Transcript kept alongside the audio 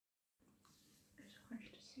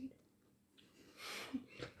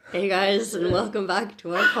Hey guys, and welcome back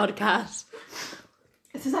to our podcast.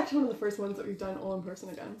 This is actually one of the first ones that we've done all in person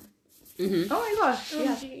again. Mm-hmm. Oh my gosh,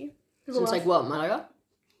 yeah. Since like what, Malaga?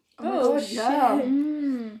 Oh my gosh, shit. yeah.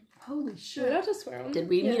 Should Holy I shit. just swear on? Did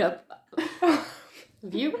we meet up? Have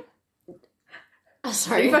you? Are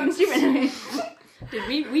Sorry. you fucking stupid? Did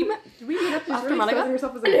we meet up She's after really Malaga? exposing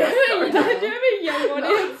herself as a guest star Do now. you have a young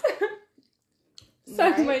audience?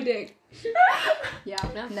 Suck Right. my dick. Yeah.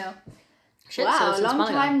 Yeah. No. Shit, Wow, so since long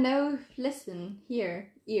Malaga. time no listen here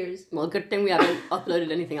ears. Well, good thing we haven't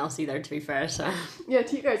uploaded anything else either, to be fair, so. Yeah,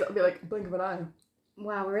 to you guys, it'll be like blink of an eye.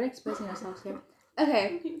 Wow, we're really exposing ourselves here.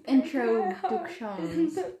 Okay,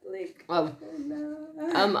 introductions. Well,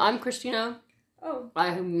 I'm Christina. Oh.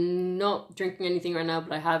 I'm not drinking anything right now,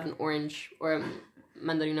 but I have an orange or a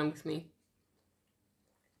mandarina with me.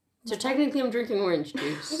 So technically I'm drinking orange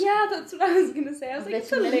juice. Yeah, that's what I was gonna say. I was like,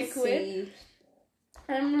 it's a Vitamin liquid. C.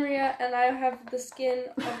 I'm Maria, and I have the skin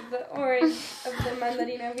of the orange of the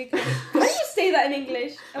mandarina because. How do you say that in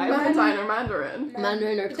English? Clementine or Mandarin.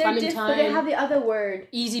 Mandarin or They're clementine. But they have the other word.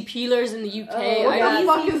 Easy peelers in the UK. Oh, What yeah. the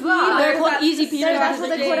fuck is that? They're called That's easy the peelers. So that's because what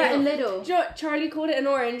they they- call it in Little. Charlie called it an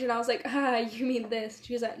orange, and I was like, you mean this?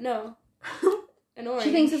 She was like, no, an orange.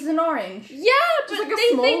 She thinks it's an orange. Yeah, but like a they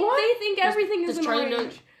small think one? they think everything is Does an Charlie know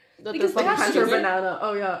orange. that Because they're Like a That's cancer sugar. banana.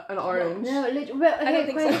 Oh yeah, an orange. No, literally. But, I don't okay,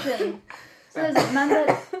 think so. question. So there's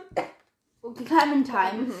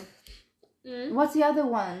Clementine. Mhm. Mm. What's the other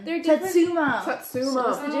one? They're different. Tetsuma. Satsuma.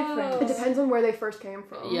 What's the difference? It depends on where they first came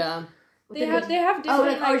from. Yeah. They have different. Oh,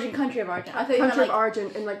 like origin, country of origin. I thought you meant Country of like.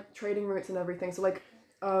 origin and like trading routes and everything. So like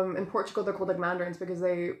in Portugal they're called like mandarins because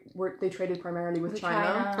they traded primarily with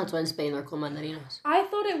China. That's why in Spain they're called mandarinas. I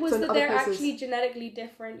thought it was So in that other they're places- actually genetically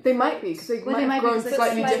different. They might be because they Well, might they have might be grown 'cause it's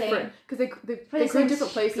slightly slightly- different because they But grew it's in like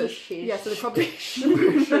different places. species. Yeah, so they probably it's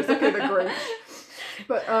like the Grinch.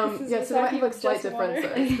 But This is yeah, so they might have like just slight water.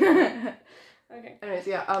 differences. Okay. Anyways,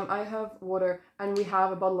 yeah, I have water and we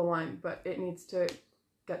have a bottle of wine, but it needs to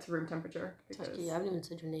get to room temperature because. Saskia, I haven't even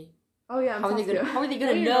said your name. Oh yeah, I'm How are they Saskia. gonna? How are they No,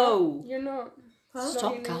 gonna you're know? not. You're not. Huh? Stop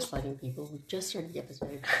Not your name. gaslighting people. We just started the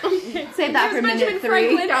episode. Save that for Here's Benjamin minute 3.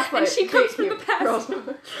 Franklin, Gaslight. and she comes Thank from the past.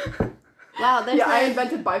 you. Wow, there's Yeah, I like-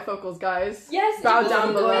 invented bifocals, guys. Yes. Bow you down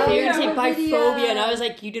did. below. They Yeah. were saying Video. biphobia, and I was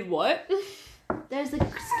like, you did what? There's the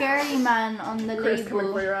scary man on the Chris coming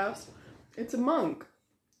label. for your ass. It's a monk.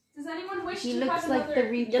 Does anyone wish He to looks have like another? the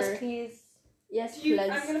Reaper. Yes, please. Yes, You, please.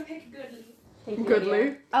 I'm gonna pick Goodly.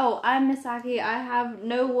 Goodly. Oh, I'm Misaki. I have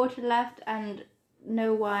no water left and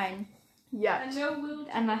no wine. Yeah. And no will.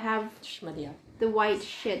 And I have Shmadia. the white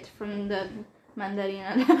shit from the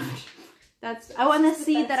mandarina left. That's. Oh, and the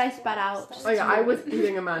seed that I spat out. Oh yeah, I was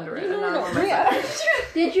eating a mandarin and now I'm on my Maria.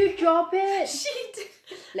 Did you drop it? She did.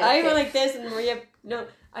 I went like this, and Maria. No,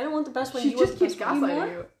 I don't want the best one. She you want just the keeps best one.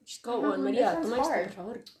 gaslighting you. Just got No, one, this Maria. one's Toma hard. este, por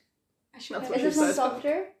favor. I should That's never what Is she this one said.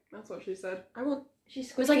 softer? That's what she said. I want.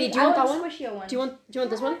 She's Was like, squishy. do you want I that one? Squishier one. Do you want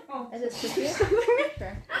this one? Oh. Is it squishier?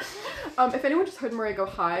 Sure. If anyone just heard Maria go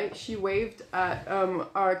hi, she waved at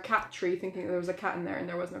our cat tree thinking there was a cat in there and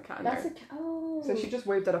there was no cat in That's there. a. Oh. So she just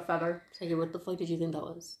waved at a feather. It's like, what the fuck did you think that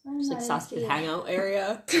was? I Just know, like I Saskia's see it. hangout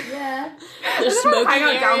area. Yeah. The smoking Hang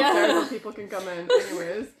out downstairs area. where people can come in.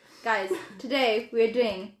 Anyways. Guys, today we're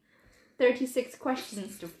doing 36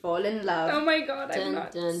 questions to fall in love. Oh my god, I'm Dun,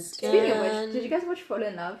 not. dun, Speaking of dun. which, did you guys watch Fall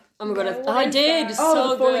in Love? Oh my god, No, what I is did. that? Oh, So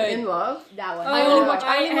the falling good. in love. That one. I Oh, only watched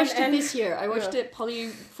it and- this year. I watched Yeah. it. Polly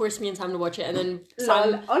forced me and Sam to watch it, and then Lol.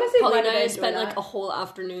 Sam, Honestly, Polly why and did I I spent enjoy like that? a whole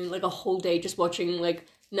afternoon, like a whole day, just watching like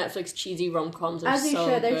Netflix cheesy rom-coms. They're As you so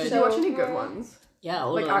should, they're good. Did so- you watch any good ones? Yeah,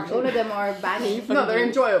 all Like, of them. actually- All of them are banging. No, they're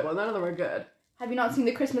enjoyable. None of them are good. Have you not seen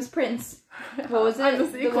The Christmas Prince? What was it? I'm the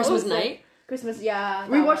The sequel. Christmas one- night. Christmas, yeah.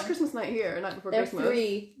 We that watched one. Christmas night here, night before There's Christmas.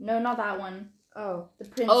 3. No, not that one. Oh. The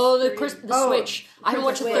Prince. Oh, the 3. the Oh, Switch. I haven't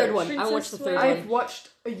watched the Princess third one. Switch. I haven't watched the third Princess I've one. watched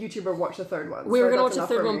a YouTuber watch the third one. We so were gonna that's watch the enough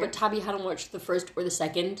third for one, me. but Tabby hadn't watched the first or the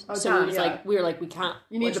second, Oh, so damn, we was yeah. like, we can't.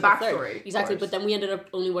 You need watch the third. backstory, Exactly, of but then we ended up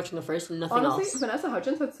only watching the first and nothing Honestly, else. Vanessa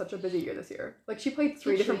Hudgens had such a busy year this year. Like, she played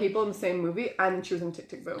 3 Did different she? people in the same movie, and she was in Tick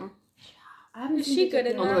Tick Boom. I haven't Is seen she Tick good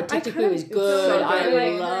Tick in Oh Boom. my that? god, Tick Tick I Boom is kinda- good. so I good. I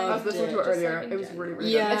loved was listening it. to it Just earlier. like in It was general. really,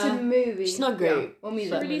 really Yeah. It's a movie. She's not great. What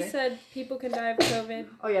music? But- Really movie? said people can die of COVID. good.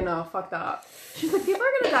 Oh yeah, no, fuck that. She's like, people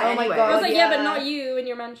are gonna die Oh my anyway. God. I was like, yeah, yeah. but not you in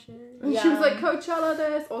your mansion. And she Yeah. was like, Coachella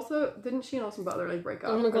this. Also, didn't she and Austin Butler like break up?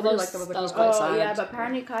 Oh my God, I really that liked them as a was couple. quite Oh sad. yeah, but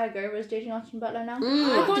apparently Kaya Gerber is dating Austin Butler now. I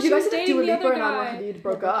Mm. thought Did she you was guys see that dating Dua the Lipa other and Anwar guy. Hadid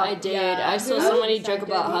broke up? I did. Yeah. I saw Who? somebody joke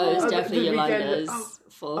about how it was Oh, the definitely Weeknd. Yolanda's Oh.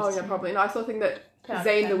 fault. Oh yeah, probably. No, I still think that Yeah.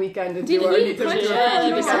 Zayn the Weekend and Did Dua he need to punch do her? a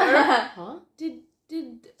feature Yeah. together. Huh? Did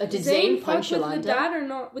Did Zayn fuck punch with Yolanda? the dad or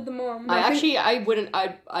not with the mom? I wouldn't.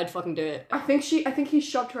 I'd fucking do it. I think he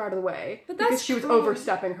shoved her out of the way But because that's she was cruel.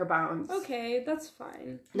 overstepping her bounds. Okay, that's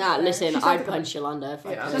fine. Nah, listen, She's I'd like- punch Yolanda if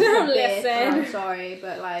I Yeah. could. Don't Bitch, listen. I'm sorry,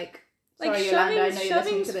 but like sorry, Like, Yolanda, I know you're listening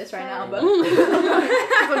shoving's to this right now, fine. but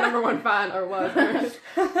She's a number one fan, or was.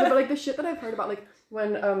 No, but like the shit that I've heard about, like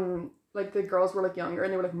when like the girls were like younger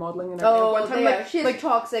and they were like modeling and everything. One time, like, she has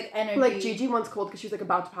toxic energy. like Gigi once called because she was like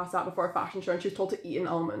about to pass out before a fashion show and she was told to eat an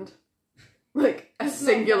almond, like a That's not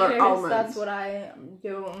singular fair. almond. That's what I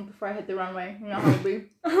do before I hit the runway. You know how it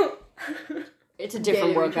be. It's a different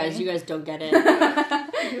Yeah, world, you're guys. You guys don't get it.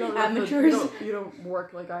 You don't have to- Amateurs. you don't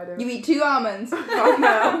work like I do. You eat 2 almonds. Fuck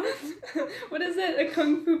no. What is it? A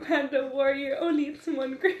Kung Fu Panda warrior only eats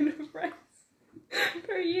 1 grain of rice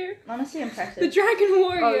per year. Honestly The impressive. Dragon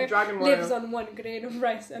Warrior Oh, Dragon Warrior. lives on 1 grain of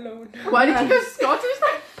rice alone. Why did you go Scottish?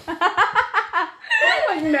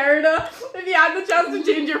 Like Merida, if you had the chance to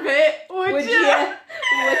change your fate, would Would you? ya?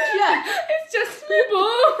 Would ya? It's just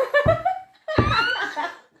people.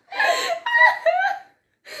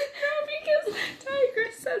 No, because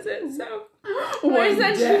Tigress says it, so. One What is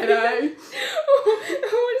that? Jedi.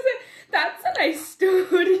 What is it? That's a nice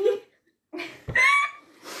story.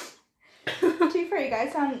 To be fair, you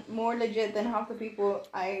guys sound more legit than half the people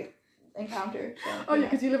I encounter. So, Oh yeah, know.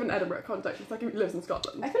 because you live in Edinburgh. Context. It's like he lives in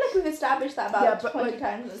Scotland. I feel like we've established that about Yeah, but, 20 like,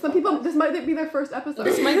 times. in this Some people, podcast. this might be their first episode.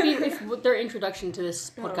 This might be their introduction to this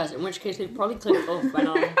podcast, in which case they've probably clicked off by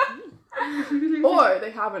now. Or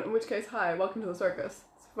they haven't, in which case, hi, welcome to the circus.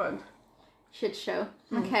 It's fun. Shit show.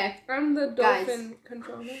 Okay. I'm the Guys. dolphin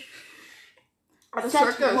controller. A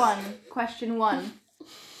Set circus. 1. Question 1.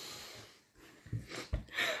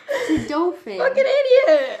 It's a dolphin. Fucking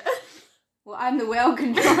idiot! Well, I'm the whale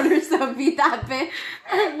controller, so be that bitch.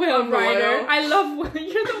 Whale I'm the rider. whale. I love whale.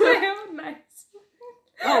 You're the whale. Nice.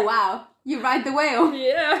 Oh wow, you ride the whale.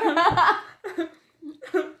 Yeah.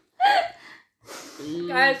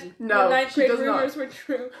 Guys, No, the 9th she grade does not. rumors were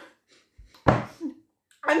true.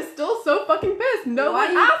 I'm still so fucking pissed. No Why one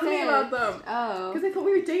are you asked me about them. Oh. Because they thought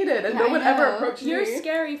we were dated and Yeah, no I one ever know. approached You're me.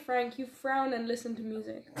 scary, Frank. You frown and listen to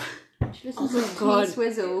music. She listens Oh to my God.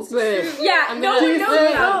 T-Swizzle. Wait, Yeah, I'm no gonna- one knows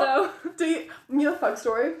Jesus. that though. Do you know Thug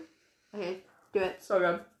Story? Okay, do it. So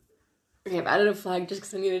good. okay, I've added a flag just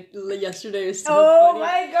because I needed yesterday was so Oh funny.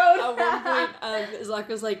 my At god. one point, Zach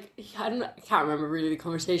was like, I can't remember really the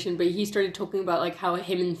conversation, but he started talking about like how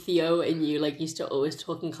him and Theo and you like used to always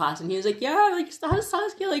talk in class, and he was like, yeah, like how's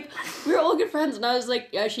Saskia? Like we were all good friends, and I was like,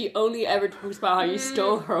 yeah, she only ever talks about how you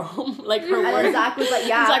stole her home, like her And then work. Zach was like, And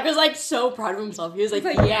yeah, Zach was like so proud of himself. He was like,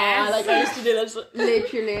 He's like, yeah, yes. like I used to do this.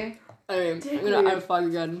 literally. Anyway, I'm gonna add a flag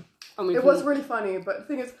again. And we It can- was really funny, but the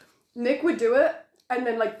thing is, Nick would do it and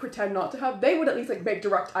then like pretend not to have. They would at least like make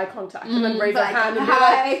direct eye contact and then raise their Like, hand and be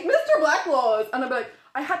hi. like, Mr. Blacklaws, and I'd be like,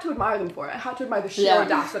 I had to admire them for it. I had to admire the sheer Yeah.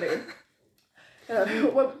 audacity.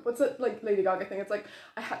 What's it like Lady Gaga thing? It's like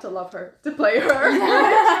I had to love her to play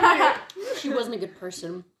her. She wasn't a good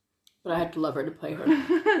person, but I had to love her to play her.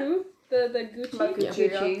 Who? The Gucci? Like Yeah.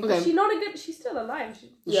 Gucci, Gucci. Okay. Is she not a good? She's still alive.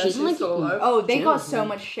 Yeah, She's she's like still alive. Oh, they got Yeah. so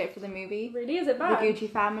much shit for the movie. Really? Is it The bad? Gucci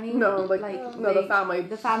family. No, like no, the they- family,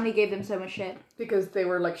 The family gave them so much shit. because they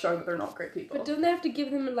were like showing that they're not great people. But don't they have to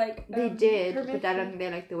give them like? They did, but I permission? don't think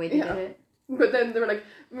they liked the way they Yeah. did it. But then they were like,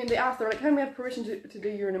 I mean, they asked, they were like, how do we have permission to do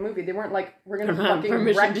you in a movie? They weren't like, we're I gonna don't have fucking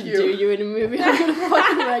permission wreck to you. do you in a movie. I'm gonna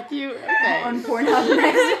fucking wreck you. Okay. On Pornhub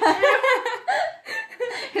next.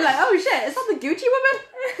 You're like, oh shit, is that the Gucci woman?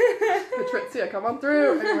 Patrizia, come on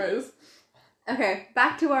through. Anyways. Okay,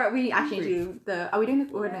 back to our. We actually do the. Are we doing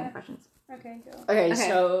the ordinary questions? Okay, go. Okay, Okay.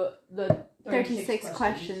 so the 36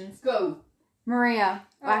 questions. Go. Maria.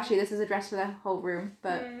 Oh. Well, actually, this is addressed to the whole room,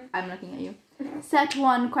 but Mm. I'm looking at you. Set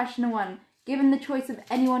 1, question 1. Given the choice of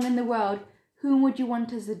anyone in the world, whom would you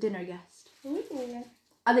want as a dinner guest? Ooh.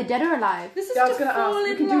 Are they dead or alive? This is Yeah, I was to gonna fall ask.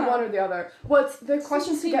 You in can do love. one or the other. Well, it's the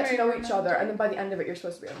questions to seem get to very know each other, romantic. and then by the end of it, you're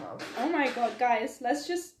supposed to be in love. Oh my god, guys, let's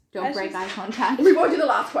just. Don't let's break just- eye contact. We won't do the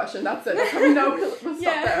last question. That's it. That's how we know we'll stop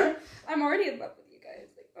Yeah. there. I'm already in love with you guys.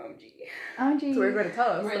 Like, OMG. Oh, geez. So we're going to tell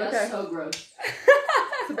us. Right, but that's okay. so gross.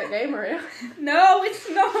 It's a bit gay, Maria. No, it's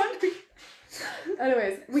not.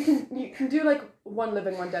 Anyways, you can do like one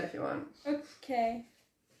living, one dead if you want. Okay.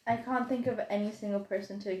 I can't think of any single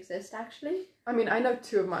person to exist, actually. I mean, I know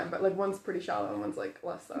 2 of mine, but like one's pretty shallow and one's like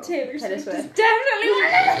less so. Taylor Taylor Swift is Swift. definitely one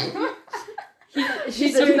of them.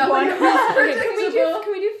 She's There's your nothing one.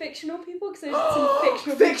 Can we do fictional people? Because there's some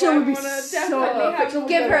fictional people. Fictional would be I wanna so- definitely have fictional would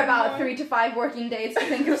Give her Yeah. about 3 to 5 working days to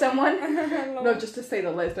think of someone. No, just to say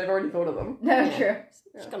the list. I've already thought of them. No, true.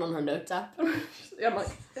 She's gone on her notes app. Yeah, I'm like,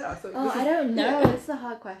 yeah. So Oh, this is, I don't know. It's a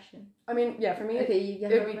hard question. I mean, yeah. For me, Okay, you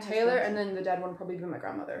get it would be Taylor, and then the dead one would probably be my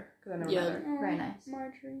grandmother because I never Yeah. met her. Very nice.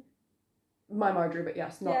 Marjorie. My Marjorie, but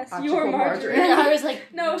yes, not Yes, actually your called Marjorie. Marjorie. Yeah, I was like,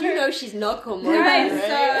 No, do you her- know she's not called Morgan, Nice.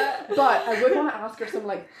 right? But I would want to ask her some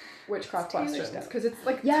like witchcraft Taylor questions stuff. because it's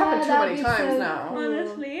like it's Yeah, happened too that'd many be times so now. cool.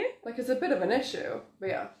 Honestly. Like it's a bit of an issue, but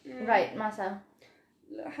yeah. Right, Marcel.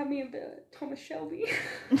 Have me a bit of Thomas Shelby.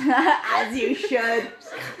 As you should.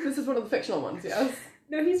 This is one of the fictional ones, yes.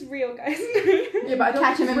 No, he's real, guys. Yeah, but I don't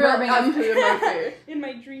Catch think him he's in real Birmingham. as Cillian Murphy. In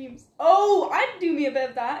my dreams. Oh, I'd do me a bit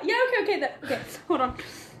of that. Yeah, okay, hold on.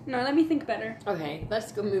 No, let me think better. Okay,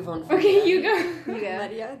 let's go move on from Okay, there. you go. You go.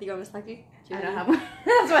 Maria, do you want to start? I don't have one.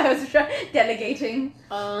 That's why I was delegating.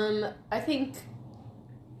 I think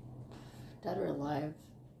dead or alive.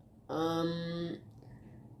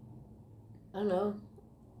 I don't know.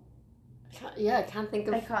 I can't think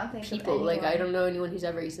of I can't think people. of Like I anyone. don't know anyone who's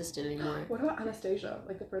ever existed anymore. What about Anastasia,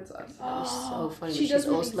 like the princess? That was so funny. She But she's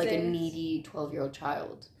doesn't also like a exist. needy 12-year-old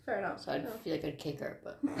child. Fair enough. So I'd Yeah. feel like I'd kick her,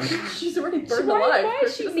 but She's already Why, burned alive. why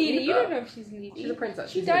is she doesn't needy? need You that. don't know if she's needy. She's a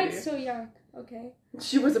princess. She She's died needy. so young. Okay.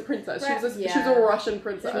 She was a princess. She was a Yeah. Russian she was a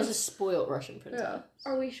princess. spoiled Russian princess.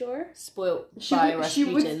 Are we sure? Spoiled She by was, she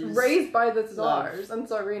was Rasputin's raised by the love. Tsars and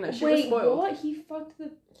Tsarina. She Wait, was spoiled. what? He fucked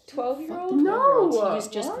the 12-year-old? Fuck the No, 12-year-olds. He was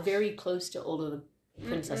just what? very close to all of the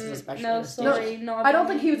princesses, especially. No, Anastasia. sorry, no. I don't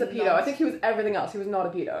think he was a pedo. I think he was everything else. He was not a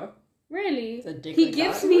pedo. Really? The dick He like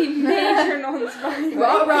gives that. me major non-vibes.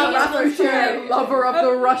 Rah rah He was Rasputin, right. lover of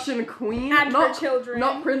the Russian queen. And her not, children.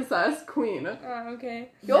 not princess, queen. Oh,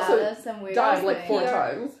 okay. He also that's some weird Died like thing. 4 Yeah.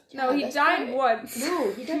 times. No, he that's died right. once.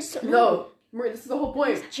 No, he died so... No, Maria, this is the whole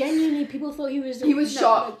point. Genuinely, people thought he was... He was no,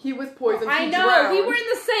 shot. He was poisoned. I he know, drowned. we were in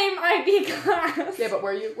the same IB class. Yeah, but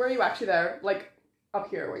were you actually there? Like up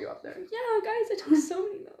here? Were you up there? Yeah, guys, I took so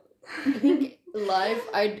many notes. I think live,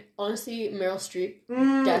 I'd honestly, Meryl Streep,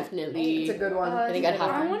 definitely... It's a good one. Oh, I think I'd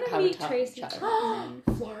have I to want to have meet a top Tracy child.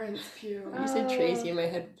 Chapman. Florence Pugh. You said Tracy in my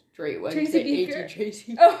head straight. Why Tracy did you say Beaker. AJ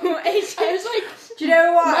Tracy? Oh, AJ. I was like, Do you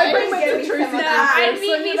know what? My brain It's went to gonna be Tracy someone No, Beaker. else. I'd so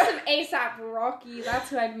meet you me know- some ASAP Rocky. That's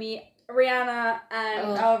who I'd meet. Rihanna and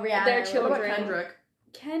Oh, Rihanna. their What children. about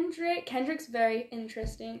Kendrick? Kendrick's very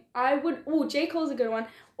interesting. I would. Oh, J. Cole's a good one.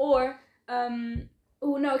 Or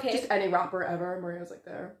Oh no. Okay. Just any rapper ever. Maria's like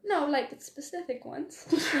there. No, like specific ones.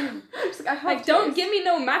 Just like, I have Like, don't taste. give me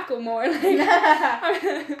no Macklemore.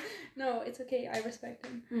 Like, no, it's okay. I respect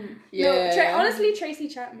him. yeah. No, honestly, Tracy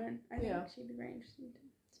Chapman. I think Yeah. she'd be very interesting to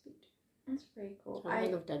speak to. That's pretty cool. I I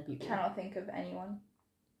think of dead people. cannot think of anyone.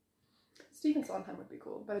 Stephen Sondheim would be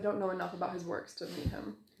cool, but I don't know enough about his works to meet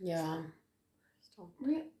him. Yeah.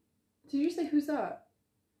 Maria, did you say who's that?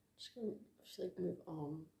 Just like move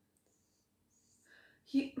on.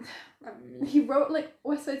 He wrote like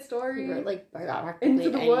West Side Story. He wrote like Into practically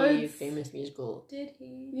the any Woods. famous musical. Did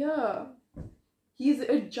he? Yeah. He's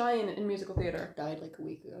a giant in musical theater. Died like a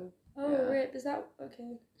week ago. Oh, Yeah. rip. Is that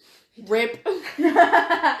okay? Rip.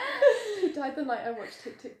 He died the night I watched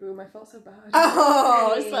Tick Tick Boom. I felt so bad.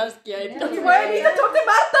 Oh, Really? so scared. Yeah. That's Why I need to talk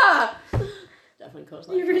about that? definitely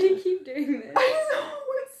caused You really keep doing this. I know,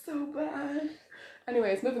 it's so bad.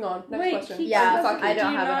 Anyways, moving on. Next Wait, question. Yeah, Misaki. I don't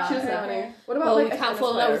Do you have not- an She doesn't have answer. any. What about Well, like we a can't tennis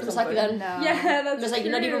fall in love player with or Misaki something? then. No. Yeah, that's It's like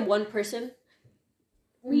you're not true. even one person.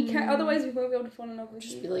 We can't. Otherwise, we won't be able to fall in love with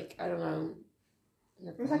Just you. be like, I don't know.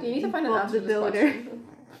 Misaki, you need to find an Bob answer the to this Builder. question.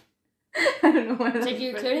 I don't know what It's like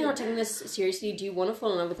you're clearly not taking this seriously. Do you want to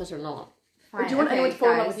fall in love with us or not? Or do you want anyone to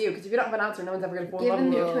fall in love with you? Because if you don't have an answer, no one's ever going to fall in love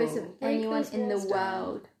Given with the you. choice of Break anyone those in the walls down.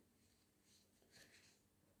 world.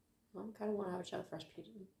 I kind of want to have a chat with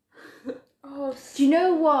Rasputin. Oh, Do you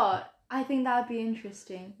know what? I think that would be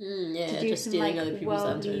interesting. Yeah, To do just some stealing like other people's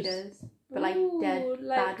world answers. leaders. But like Ooh, dead,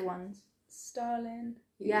 like- bad ones. Stalin.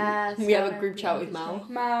 Yes. We have a that group would be chat with Mao.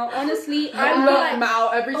 interesting. Mao. Honestly, I I'm love like. Mao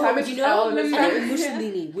every time it's you just L know, in his I Mao- think face.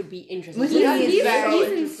 Mussolini would be interesting. Mussolini Yeah, is He's, very he's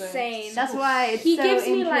interesting. insane. That's why it's He so gives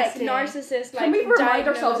me like interesting. narcissist. Like Can we remind diagnosis.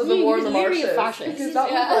 ourselves of the He war in was the literally a marshes? fascist. Because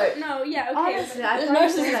that Yeah. was like... No, yeah, okay. Honestly, I The can't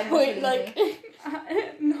narcissist say like point, Mussolini.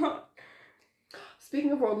 like... no.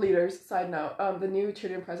 Speaking of world leaders, side note, the new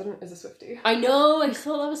Chilean president is a Swiftie. I know, I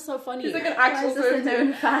saw that was so funny. He's like an Why actual is this a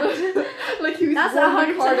known Swiftie. fact? Like he was That's worn 100% the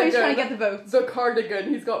who's cardigan. trying to get the votes. The cardigan,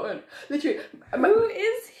 he's got one. Literally, Who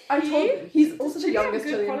is he? I told you, he's also Does the Chile have youngest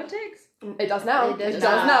good Chilean. politics? It does now. It does It now.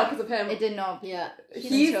 does now because of him. It did not. Yeah.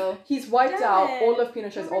 He's wiped Damn out it. all of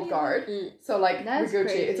Pinochet's old guard. So like That's we're Gucci.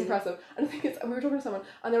 crazy. It's impressive. And I think it's we were talking to someone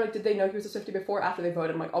and they're like, did they know he was a Swiftie before? After they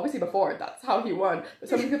voted? I'm like, obviously before. That's how he won. But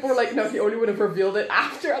some people were like, no, he only would have revealed it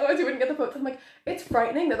after. Otherwise he wouldn't get the votes. I'm like, it's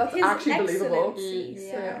frightening that that's His actually believable. Excellency,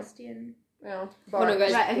 Mm. Sebastian. Yeah. Oh no,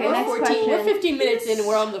 guys. Right, okay, we're next 14. question. We're 15 minutes in.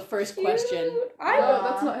 We're on the first question. No,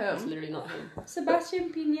 that's not It's him. literally not him.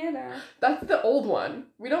 Sebastian Pineda. That's the old one.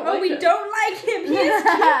 We don't Oh, like we him. don't like him. He is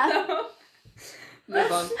cute though.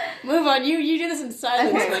 Move on. Move on. You do this in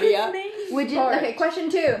silence, Okay. Maria. Would you? Alright. Okay, question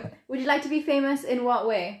 2. Would you like to be famous in what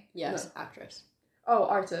way? Yes, actress. Oh,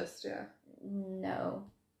 artist, yeah. No.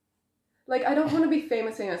 Like, I don't want to be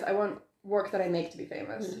famous. I want work that I make to be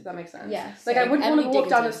famous. If that makes sense. Yes. Like, I wouldn't Emily want to walk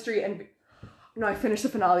down the Dickinson. street and be... No, I finished the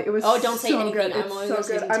finale. It was Oh, don't say so anything. good. I'm It's only so on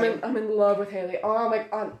season good. 2. I'm in love with Haley. Oh my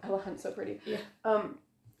god, Ella Hunt's so pretty. Yeah.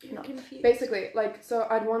 You're No. confused. Basically, like, so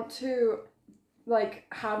I'd want to, like,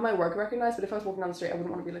 have my work recognized, but if I was walking down the street, I wouldn't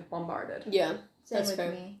want to be, like, bombarded. Yeah. Same That's with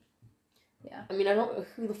fair. me. I mean, I don't.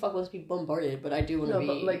 Who the fuck wants to be bombarded? But I do want to No, be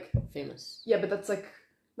but, like, famous. yeah, but that's, like,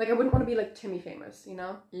 I wouldn't want to be, like, Timmy famous, you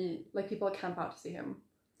know? Mm. Like, people that camp out to see him.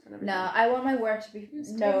 And everything. No, I want my work to be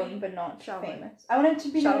Who's known Timmy? but not Chalamet. famous. I want it to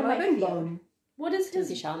be known in my Chalamet Bing field. Bong. What is his?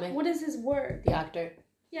 Timothy Chalamet, What is his work? the actor.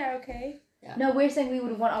 Yeah. Okay. No, we're saying we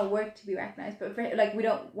would want our work to be recognized, but for, like we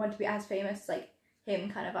don't want to be as famous like him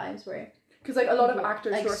kind of vibes where Because, like, a lot of people,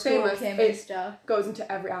 actors like who are stalk famous, him and it stuff. goes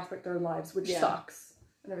into every aspect of their lives, which Yeah. sucks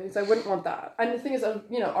and everything. So I wouldn't want that. And the thing is,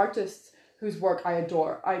 you know, artists whose work I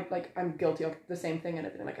adore, I'm guilty of the same thing and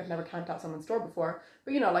everything. Like, I've never camped out someone's store before,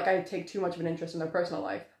 but, you know, like, I take too much of an interest in their personal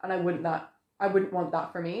life, and I wouldn't want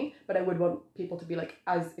that for me, but I would want people to be, like,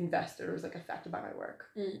 as invested or as, like, affected by my work.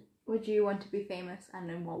 Would you want to be famous and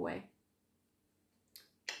in what way?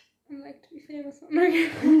 I'd like to be famous.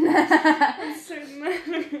 I'm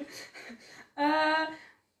certain.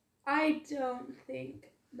 I don't think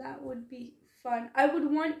that would be fun. I would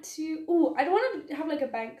want to. Oh, I'd want to have like a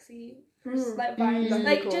Banksy, like vibes, That'd be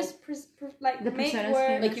like cool. just like The make persona's work.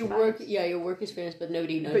 famous. Like your work, yeah, your work is famous, but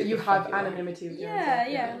nobody knows. But who you the have fuck you are. anonymity with your Yeah, work,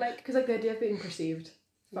 yeah, like Because, like, the idea of being perceived,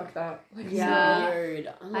 fuck that. Like, Yeah.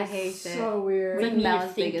 Weird. I hate it. so weird. What Like are you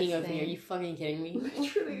Mel's thinking biggest of me? Are thing. you fucking kidding me?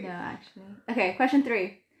 Literally. No, actually. Okay, question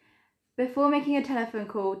 3. Before making a telephone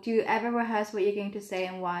call, do you ever rehearse what you're going to say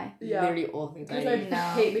and why? Yeah. Literally all things I Because I hate. No.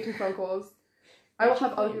 hate making phone calls. I will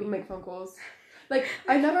have other people make phone calls. Like,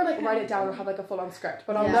 I never, like, write it down or have, like, a full-on script,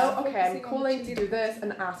 but I'll Yeah. know, okay, I'm Focusing on calling the to two do this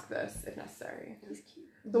and ask this if necessary. he's cute.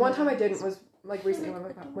 The one time I didn't was, like, recently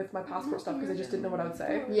with my passport stuff because I just didn't know what I would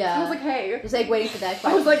say. Yeah. I was like, hey. Just like waiting for that.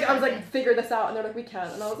 I was like, figure this out, and they're like, we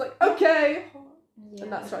can't, and I was like, okay. Yeah.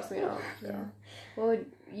 And that stressed me out. Yeah. What would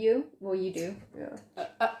you? What you do?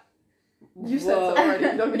 Yeah. You said so already.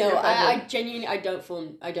 You don't get No, to get I offended. genuinely I don't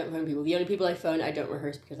phone people. The only people I phone I don't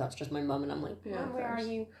rehearse because that's just my mum, and I'm like, Yeah, Mom, where are fair.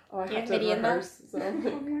 you? Oh, I Get have to Lydia in rehearse. So.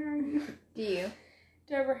 Where are you? Do you?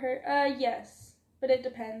 Do I ever hurt? Yes, but it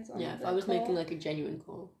depends on. Yeah, if the I was call. making like a genuine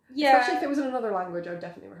call. Yeah. Especially if it was in another language, I would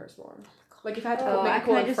definitely rehearse more. Like, if I had to Oh, make I a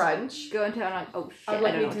call in just French, go into it and I'm like, oh shit, I would,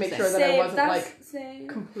 like, I don't need know to what make say. sure that I Same, wasn't, that's like, same. And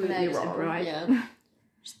completely then I just wrong. improvise. Yeah.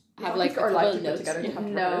 Have like a our couple life of to put notes. together to have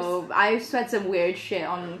to No, I've said some weird shit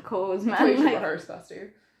on calls, That's why you man. should Like, rehearse,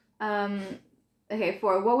 bestie. okay,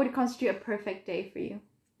 4. What would constitute a perfect day for you?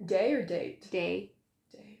 Day or date? Day.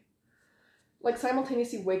 Day. Like,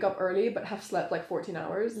 simultaneously wake up early but have slept like 14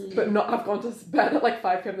 hours, Mhm. but not have gone to bed at like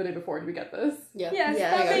 5 p.m. the day before. Do we get this? Yeah. Yes,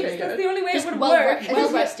 Yeah, that okay, makes, good. that's the only way Just it would well, work.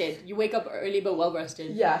 well rested. You wake up early but well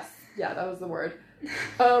rested. Yes. Yeah, that was the word.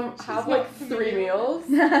 Have not like 3 familiar.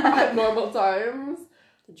 meals at normal times.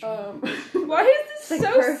 The dream. Why is this It's,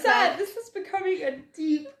 like, so perfect. sad? This is becoming a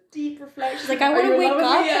deep reflection. She's like, I Are want you to in wake love with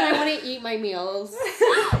up me? and I want to eat my meals.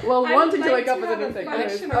 Well, I wanting would to like wake up to is have a another thing. function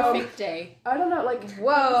Anyways, of Perfect day. I don't know, like,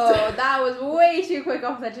 Whoa, that was way too quick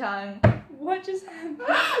off the tongue. What just happened?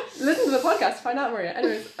 listen to the podcast, find out, Maria.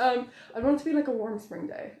 Anyways, I want it to be like a warm spring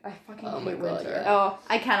day. I fucking Oh my hate God, winter. yeah. Oh,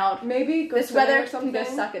 I cannot. Maybe go This swimming weather or something. can go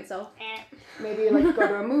suck itself. Maybe like go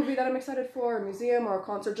to a movie that I'm excited for, a museum or a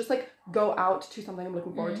concert. Just like go out to something I'm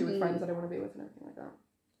looking forward to with friends that I want to be with and everything like that.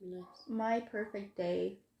 Nice. My perfect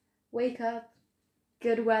day. Wake up,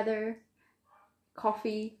 good weather,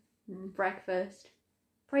 coffee, breakfast.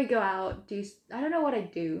 Probably go out, I don't know what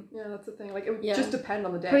I'd do. Yeah, that's the thing. Like it would Yeah. just depend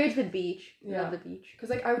on the Probably day. go to the beach. Yeah. Love the beach. Because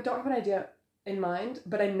like I don't have an idea in mind,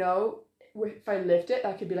 but I know if I lived it,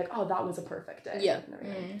 I could be like, oh, that was a perfect day. Yeah. And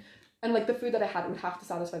everything. And like the food that I had would have to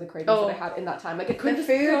satisfy the cravings Oh. that I had in that time. Like it The couldn't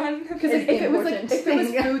food because is if the it was like important if it was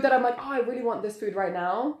thing. food that I'm like, oh, I really want this food right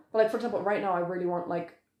now. But like for example, right now I really want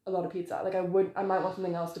like a lot of pizza. Like I might want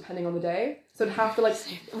something else depending on the day. So it'd have to like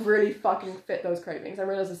really fucking fit those cravings. I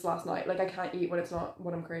realized this last night. Like I can't eat when it's not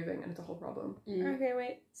what I'm craving, and it's a whole problem. Okay,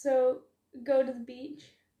 wait. So go to the beach.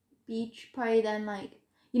 Beach, probably then like,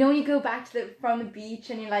 you know when you go back from the beach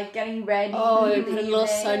and you're like getting ready. Oh, in you the put a little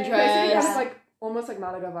evening. sundress. Basically, Yes. kind of like almost like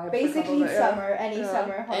Malaga vibes. for a Basically couple of it, yeah. summer, any Yeah.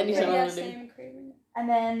 summer holiday. Any Yeah, summer. yeah, holiday. same craving. And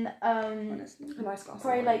then Honestly. A nice glass. of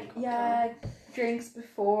probably wine, like cocktail. drinks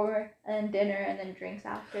before and dinner and then drinks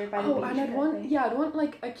after by the Oh, beach. and I'd kind of want thing. I'd want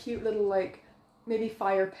like a cute little like maybe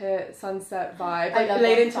fire pit sunset vibe, I like love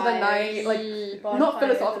late into the bonfires. night, like Mm. not Bonfires are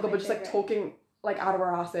philosophical, my but just like favorite. talking like out of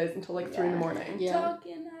our asses until like 3 in the Yeah. morning. Yeah.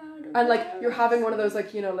 Talking out of And like our you're having one of those asses.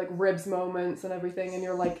 like, you know, like ribs moments and everything, and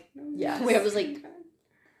you're like, yes. Wait, I was like,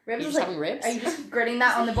 Ribs you're is just like, having ribs? are you just grilling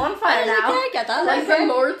that on the bonfire I was like, now? yeah, I get that. like Like, the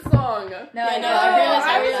Lord's song. No, Yeah, I no, know. I realized-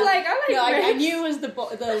 I was like, I like no, I ribs. knew it was the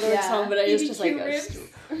Lord Yeah. song, but I was just like, BBQ it's-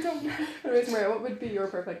 ribs. Don't matter. Anyways, Maria, what would be your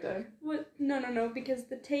perfect day? What? No, because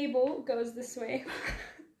the table goes this way.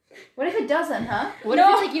 What if it doesn't, huh? what No.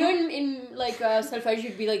 if it's like, you know, in like solfège,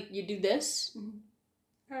 you'd be like, you do this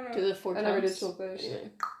I don't to know. the 4 I never did counts. solfège.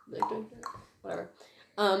 Anyway, like, whatever.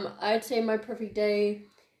 I'd say my perfect day,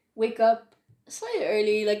 wake up slightly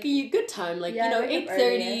early, like a good time, like, Yeah, you know, wake up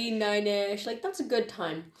 8:30, 9ish, like that's a good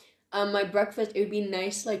time. My breakfast, it would be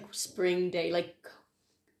nice, like spring day, like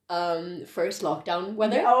first lockdown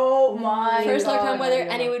weather. Oh my First god. lockdown weather,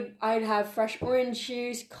 yeah. and I'd have fresh orange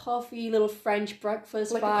juice, coffee, little French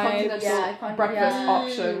breakfast Like a vibes. continental Yeah, breakfast yeah.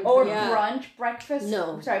 option. Or Yeah. brunch, breakfast.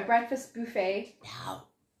 No. Sorry, breakfast buffet. No.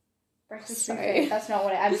 Breakfast Sorry. buffet. That's not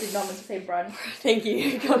what I did not meant to say brunch. Thank you.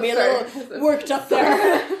 You got me a Sorry. little worked up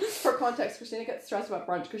there. For context, Christina gets stressed about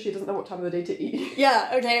brunch because she doesn't know what time of the day to eat.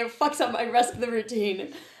 Yeah, okay, it fucks up my rest of the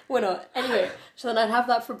routine. Why not? Anyway, so then I'd have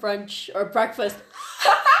that for brunch or breakfast.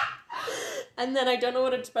 And then I don't know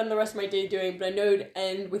what I'd spend the rest of my day doing, but I know it'd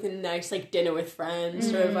end with a nice like dinner with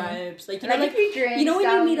friends sort of vibes. Like, you know, like drinks. you know when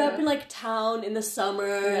you down meet the- up in like town in the summer,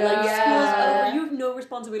 Yeah. like Yeah. school's over, you have no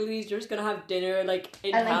responsibilities, you're just gonna have dinner like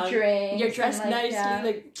in and town. like drinks. You're dressed and, like, nicely, yeah.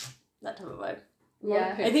 like that type of vibe. Yeah.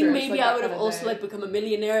 I think Pictures, maybe like I that would have kind of also day. like become a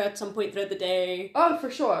millionaire at some point throughout the day. Oh,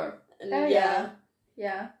 for sure. And Oh, yeah.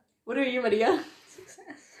 Yeah. What are you, Maria?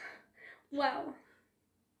 Success. Wow.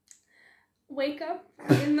 Wake up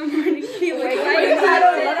in the morning feeling Wake up like in the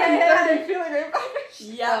I morning.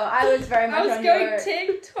 Yeah. Oh, I was very much was on going your...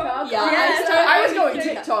 TikTok. Yeah, I was going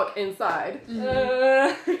TikTok. TikTok inside.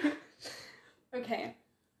 Okay.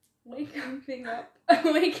 Waking up.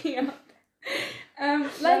 Waking up. Another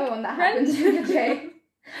Like one that happens rel- in the day.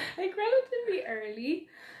 like relatively early.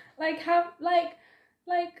 Like have like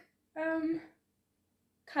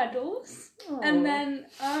cuddles and then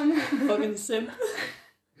Fucking simp.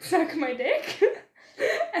 suck my dick.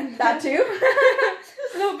 And That then- too?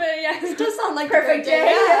 a little bit, yeah. It does sound like a Perfect great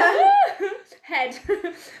day. Yeah. Head.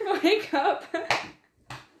 Wake up.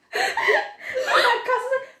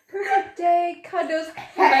 Perfect day, cuddles,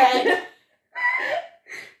 head.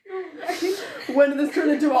 When did this turn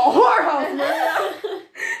into a whorehouse, Maria?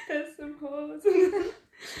 There's some holes.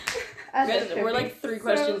 We're like 3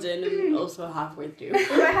 questions in and also halfway through.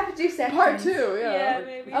 We might have to do sections. Part 2, Yeah, yeah.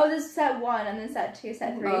 maybe. Oh, there's set 1 and then set 2,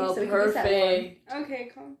 set 3. Oh, so we can do set 1. perfect.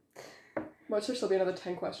 Okay, cool. Watch there still be another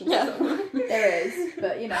 10 questions. Yeah. or so. There is,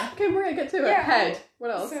 but you know. Okay, Maria, get to it. Yeah. Head.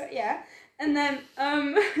 What else? So yeah, and then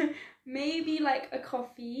maybe like a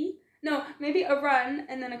coffee. No, maybe a run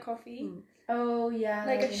and then a coffee. Oh yeah.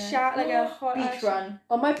 Like a that'd be nice. shot, like a hot Beach run.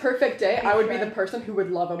 On my perfect day, I would be the run. person who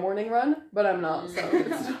would love a morning run, but I'm not, so it's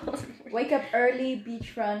not. Wake up early,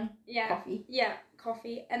 beach run, Yeah, coffee. yeah,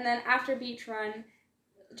 coffee, and then after beach run,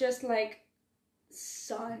 just like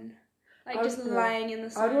sun, like I would- just yeah. lying in the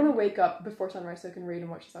sun. I would want to wake up before sunrise so I can read and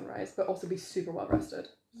watch the sunrise, but also be super well rested.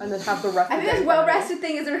 And then have the rest I of the think day. this well rested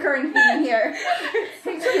thing is a recurring theme here.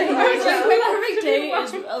 My perfect day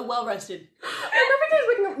is well rested. My perfect day is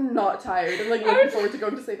waking up not tired and like looking forward to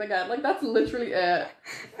going to sleep again. Like that's literally it.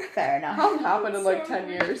 Fair enough. Hasn't happened in like So 10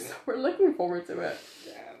 years. So we're looking forward to it.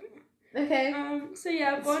 Okay. So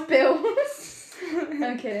yeah, one. Spill.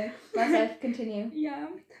 I'm kidding. Myself, continue. Yeah,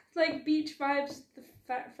 it's like beach vibes, the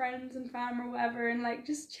friends and fam or whatever, and like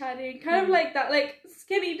just chatting, kind of like that, like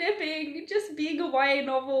skinny dipping, just being a YA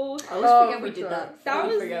novel. I always Oh, forget we for did sure. that. That I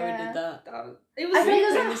always was- forget we yeah. did that. It was. I think it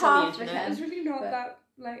was Famous like on the half internet. percent. It's really not But- that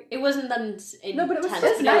like. It wasn't that intense. No, but it was intense,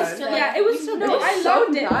 just but nice. still, Yeah, like, it was. we still No, did it. I so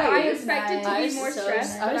loved it. But I nice. expected Nice. to I be was more so-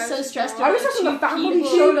 stressed. I was but so just stressed not. I was Like, stressed when the two family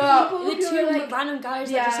people- showed up. People The who two were like, random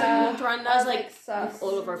guys that just like walked around and I was like, sus.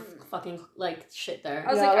 all of our fucking like shit there.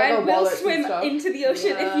 I was Yeah, like, like I our will wallets and swim stuff. into the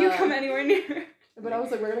ocean if you Yeah. come anywhere near. But I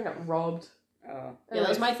was like, we're gonna get robbed. Oh. Yeah, that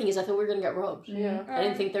was my thing. Is I thought we were gonna get robbed. Yeah. I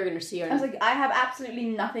didn't think they were gonna see I her. was like, I have absolutely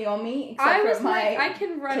nothing on me except I was for my. like, I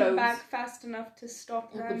can run clothes. back fast enough to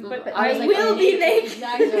stop them, but I I was like, will oh, be naked.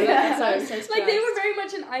 Exactly. That's why I was so Like they were stressed. very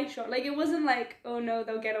much an eye shot. Like it wasn't like, oh no,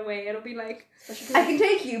 they'll get away. It'll be like, I can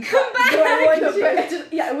take you. Come but do I back! want No, to? but it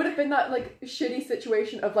just, yeah, it would have been that like shitty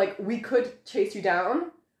situation of like we could chase you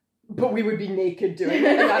down, but we would be naked doing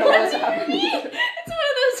it, and I don't want us to happen. it's one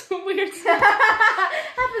of those weird.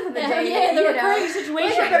 Happens in the day. Yeah, the you recurring know.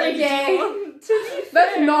 situation. Like every like, day.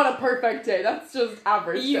 That's not a perfect day. That's just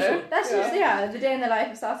average Usual. day. That's just the day in the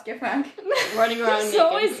life of Saskia Frank. running around It's naked.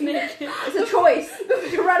 always naked. It's a choice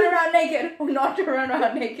to run around naked or not to run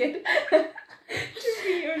around naked. To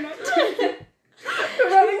be or not to. The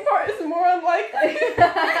running part is more unlikely.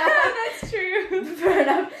 That's true. Fair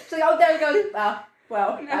enough. It's like, oh, there it goes. Ah,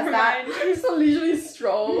 well, that's Never that. mind. Just a leisurely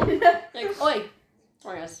stroll. Like, oi,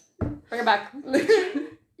 oh yes, bring it back.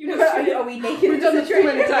 You know, Are we naked? We've done this too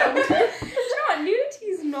many times. you know what? Nudity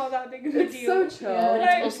is not that big of a It's deal. so chill. Yeah.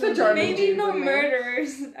 Like, It's the German maybe genes not in me.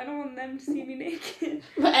 murderers. I don't want them to see me naked.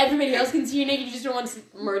 But everybody else can see you naked. You just don't want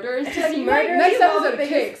murderers to Like see you. murder- Next Murder is episode our biggest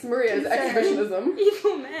Cakes, Maria's concern. exhibitionism.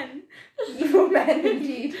 Evil men. Evil men,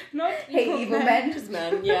 indeed. Not Hate evil men. Just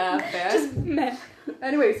men, yeah, fair. Just men.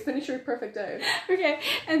 Anyways, finish your perfect day. Okay,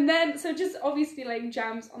 and then, so just obviously like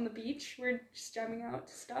jams on the beach. We're just jamming out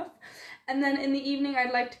to stuff. And then in the evening,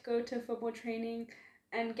 I'd like to go to football training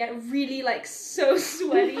and get really like so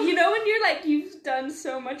sweaty. You know when you're like, you've done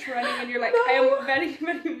so much running and you're like, I am very,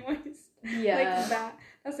 very moist. Yeah. Like that.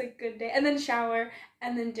 That's a good day. And then shower,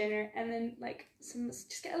 and then dinner, and then like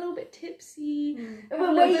just get a little bit tipsy. But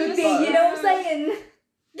wait, Like, you know what I'm saying?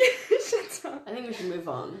 Shut up. I think we should move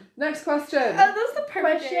on. Next question. That's the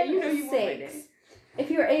perfect day. Question You know you want my 6. day. If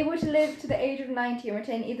you were able to live to the age of 90 and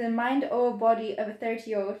retain either the mind or body of a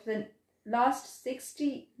 30-year-old for the last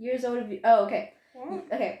 60 years old of you... Oh, okay. What?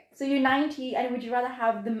 Okay, so you're 90 and would you rather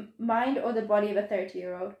have the mind or the body of a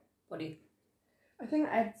 30-year-old? Buddy. I think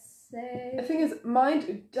I'd say... the thing is,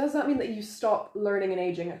 mind, does that mean that you stop learning and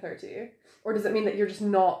aging at 30? Or does it mean that you're just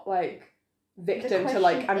not, like, victim to,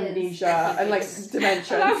 like, question is- amnesia and, like,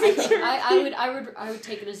 dementia? Allow me to- I would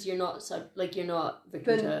take it as you're not you're not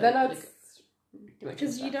victim to Then I'd... like, dementia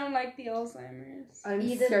Because you stuff. don't like the Alzheimer's. I'm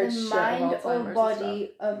either scared the shit mind of or Alzheimer's and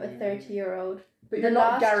body of a 30-year-old But the you're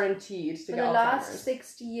not last- guaranteed to for get the Alzheimer's. last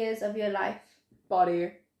 60 years of your life.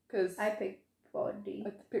 Body. Because I pick body.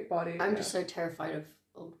 I pick body. I'm yeah. just so terrified of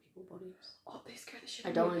old people bodies. Oh, they scare the shit I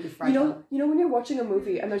out don't of me. want to be You frightened. know when you're watching a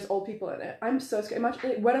movie and there's old people in it, I'm so scared.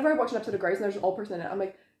 Imagine, whenever I watch an episode of Grey's and there's an old person in it, I'm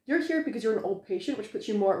like, you're here because you're an old patient, which puts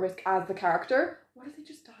you more at risk as the character. What if they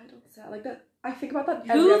just died on set like that? I think about that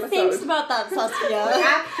every Who episode. thinks about that, Saskia?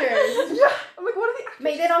 Actors. Yeah, I'm like, what are the actors?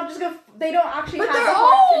 Mate, they don't actually But have they're a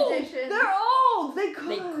heart old! condition. They're old! They could!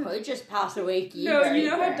 They could just pass away. No, very you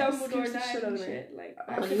know how fast. Dumbledore Scares the died shit out and of me. shit. Like,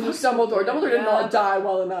 Oh, He fuck was Dumbledore. Dumbledore did yeah, not but- die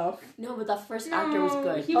well enough. No, but that first actor was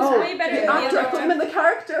good. He was Oh, way better the than the actor. I other thought you meant one. the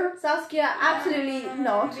character. Saskia, absolutely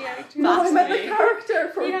not. The actor. No, I meant the Fascinating. character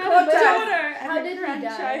from He had a context. daughter and How a did he die?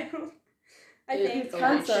 grandchild. I think. It's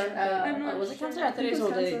cancer. I'm not Was it sure. cancer? I thought it was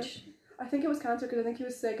old cancer. age. I think it was cancer because I think he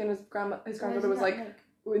was sick and his granddaughter Isn't was that like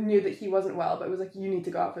knew that he wasn't well, but it was like, you need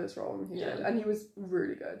to go out for this role, and he Yeah. did, and he was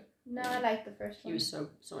really good. No, I like the first He one. was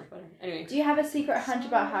so much better. Anyway. Do you have a secret hunch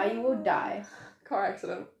about how you will die? Car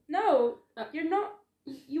accident. No, you're not.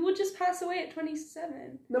 You will just pass away at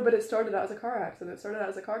 27. No, but it started out as a car accident. It started out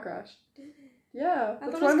as a car crash. Did it? Yeah, I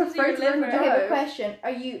that's thought why it I'm was 'cause of afraid to your learn to liver. Okay, but drive. question.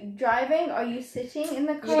 Are you driving? Are you sitting in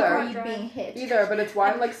the car? Either. Or are you Drive. being hit? Either, but it's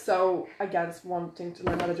why I'm like so against wanting to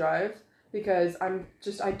learn how to drive, because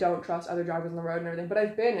I don't trust other drivers on the road and everything. But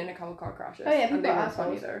I've been in a couple car crashes, Oh, yeah, and they people are weren't fun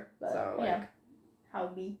assholes, either. But, So like, yeah. How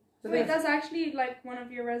be? the Wait, thing is- that's actually like one of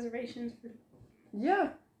your reservations for. yeah.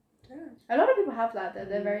 A lot of people have that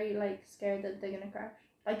they're very like scared that they're gonna crash.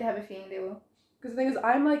 Like they have a feeling they will. Because the thing is,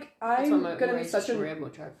 I'm That's why gonna my be race such a. Maria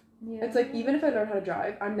won't drive. Yeah. It's like even if I learn how to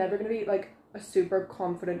drive, I'm never gonna be like a super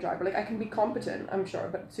confident driver. Like I can be competent, I'm sure,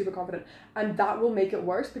 but super confident, and that will make it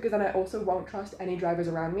worse because then I also won't trust any drivers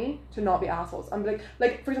around me to not be assholes. I'm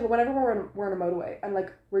like for example, whenever we're on a motorway and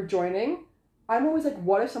like we're joining, I'm always like,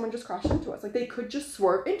 what if someone just crashed into us? Like they could just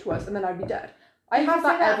swerve into us and then I'd be dead. I You have can say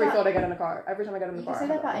that that every about- thought I get in a car. Every time I get in the You car. can I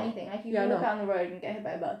say have that about thought. anything. Like you Yeah, I can look know. out on the road and get hit by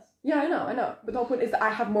a bus. Yeah, I know. But the whole point is that I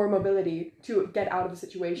have more mobility to get out of the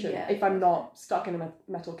situation Yeah. if I'm not stuck in a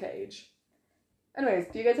metal cage. Anyways,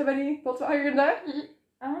 do you guys have any thoughts about how you're gonna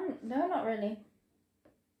die? No, not really.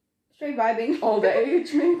 Straight vibing. Old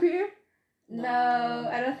age, maybe? No,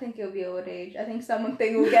 I don't think it'll be old age. I think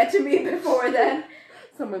something will get to me before then.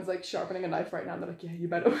 Someone's like sharpening a knife right now and they're like, yeah, you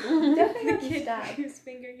better. Definitely The not the kid stab. whose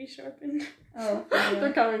finger he sharpened. Oh,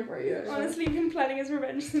 They're coming for you. Honestly, been planning his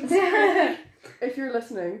revenge since. If you're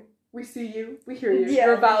listening, we see you, we hear you, Yeah.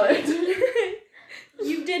 you're valid.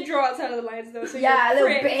 You did draw outside of the lines though, so yeah, you're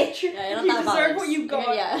little a prick. bitch. Yeah, you're not You that deserve balanced. what you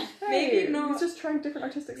got. Yeah. Maybe Hey, not. he's just trying different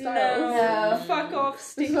artistic No, styles. No. fuck off. This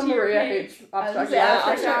Stick is what to your Maria page. hates abstract Yeah, Yeah, art.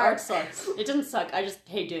 abstract art. art sucks. It doesn't suck. I just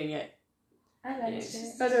hate doing it. I like It's it.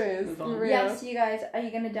 just- Anyways, Move on. Maria, Yes, you guys, are you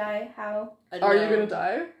gonna die? How? I don't are know. you gonna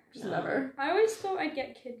die? Just No. never. I always thought I'd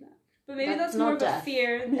get kidnapped, but maybe That's that's more not of a death.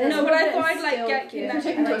 fear. Yeah. No, but I It's thought I'd like still get fear. You're kidnapped.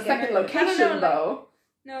 taken to a Like, second I don't location know, like- though.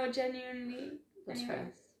 No, genuinely. That's anyways.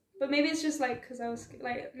 fair. But maybe it's just like because I was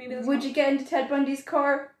like maybe that's Would not- you get into Ted Bundy's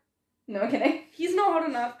car? No, I'm kidding. He's not hot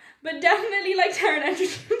enough, but definitely like Taron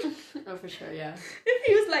Egerton. Oh, for sure, yeah. If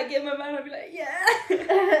he was like give him a man, I'd be like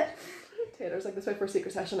yeah. Taylor's like, this way for a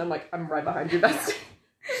secret session. I'm like, I'm right behind you, bestie.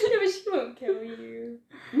 Yeah, but she won't kill you.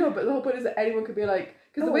 No, but the whole point is that anyone could be like,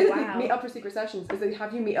 because the Oh, way that wow. they meet up for secret sessions is they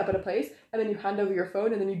have you meet up at a place and then you hand over your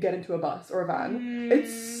phone and then you get into a bus or a van.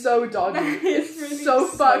 It's so doggy. That is It's really so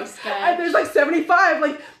fucked. sketch. And there's like 75,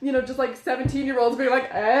 like, you know, just like 17-year-olds being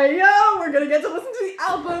like, hey, yo, we're gonna get to listen to the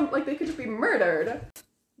album. Like, they could just be murdered.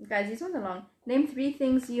 Guys, these ones are long. Name 3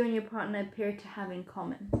 things you and your partner appear to have in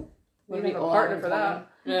common. We What have do a all partner have for in that. common?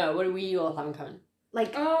 No, what do we all have in common?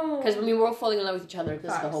 Like, Oh. Because when we were all falling in love with each other,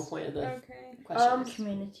 this is the Facts. whole point of the Okay. question.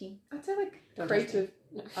 community. I'd say like Don't creative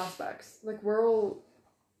No. aspects. Like we're all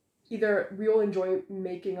either we all enjoy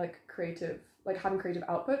making like creative, like having creative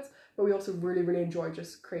outputs, but we also really, really enjoy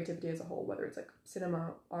just creativity as a whole, whether it's like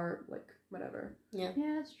cinema, art, like whatever. Yeah,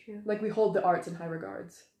 that's true. Like we hold the arts in high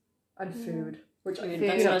regards. And Yeah. food. Which Food, Food.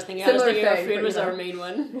 that's what I was thinking. I was Similar thinking thing, food but, was you know. our main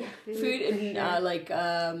one. Food for and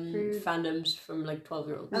sure. Food. Food. fandoms from like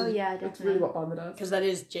 12-year-olds. Oh yeah, It's definitely. really what bonded us. Because that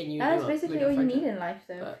is genuinely That's what basically made all our you need friendship. in life,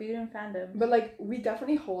 though. But- Food and fandom. But like we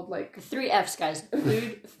definitely hold like The 3 F's, guys.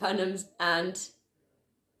 Food, fandoms, and...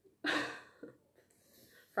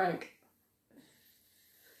 Frank.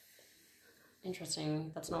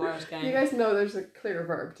 Interesting. That's not where I was going. You guys know there's a clear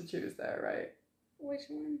verb to choose there, right? Which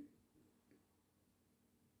one?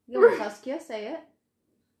 Go on, Saskia, say it.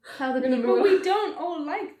 Tell the We're gonna people. But we don't all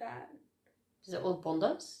like that. Does it all bond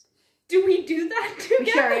us? Do we do that We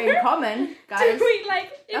share together? it in common, guys. Do we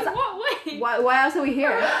like in That's- what way? Why else are we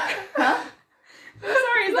here? Huh?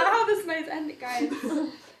 Sorry, is that how this night's ended, guys?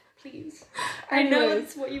 Please. I know Anyways,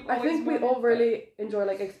 that's what you've I always think we wanted, all but- really enjoy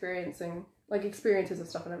like experiencing like experiences of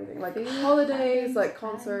stuff and everything. Like Food, holidays, fandoms, like and-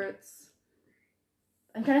 concerts.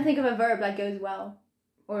 I'm trying to think of a verb that goes well.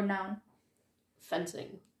 Or noun.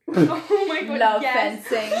 Fencing. Oh my god, Love yes.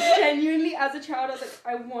 fencing. Genuinely, as a child, I was like,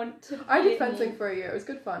 I want to. I be did in- fencing for a year. It was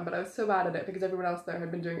good fun, but I was so bad at it because everyone else there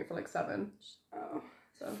had been doing it for like 7. Oh.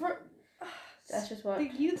 So For, That's just what. the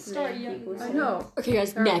youth start Lame young. people I say. know. Okay,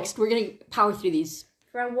 guys, Terrible. next. We're going to power through these.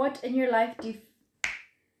 For what in your life do you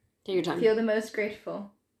Take your time. feel the most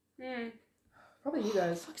grateful? Probably you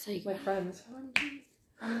guys, Fuck's sake. my friends.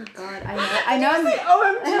 Oh my god, I know. I know.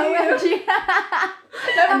 OMG. OMG.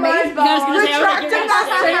 Never mind. Amazing. I was going to say, I Retracting was that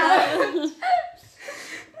going to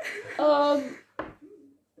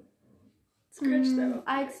Scratch though.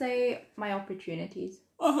 I'd say my opportunities.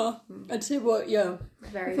 Uh-huh. I'd say what, yeah.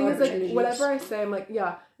 Very The thing is, like, Opportunities. whatever I say, I'm like,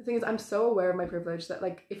 yeah. The thing is, I'm so aware of my privilege that,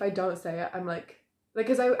 like, if I don't say it, I'm like,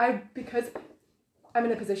 because because I'm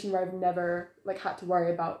in a position where I've never, like, had to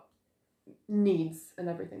worry about needs and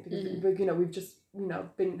everything because, you know, we've just, you know,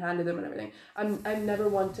 been handed them and everything. I'm never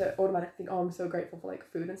one to automatically think, oh, I'm so grateful for, like,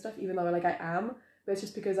 food and stuff, even though, like, I am. But it's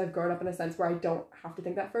just because I've grown up in a sense where I don't have to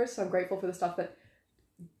think that first. So I'm grateful for the stuff that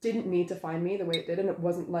didn't need to find me the way it did, and it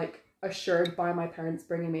wasn't, like, assured by my parents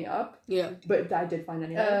bringing me up, Yeah. but that I did find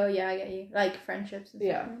anyway. Oh yeah, I get you. Like friendships and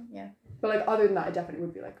Yeah. stuff. Yeah. But like other than that, I definitely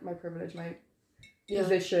would be like my privilege, my Yeah.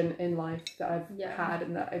 position in life that I've Yeah. had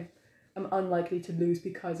and that I'm unlikely to lose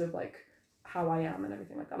because of like how I am and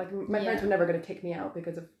everything like that. Like my parents Yeah. were never going to kick me out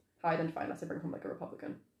because of how I identify unless I bring home like a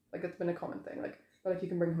Republican. Like it's been a common thing. Like but like you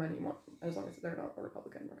can bring home anyone as long as they're not a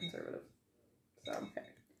Republican or conservative. So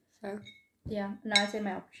Yeah. No, I'd say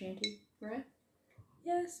my opportunity. right.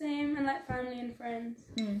 Yeah, same. And like family and friends.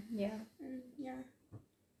 Yeah. And yeah.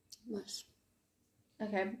 Nice.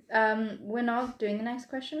 Okay. We're not doing the next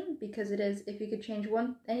question because it is if you could change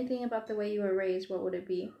anything about the way you were raised, what would it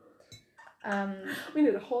be? We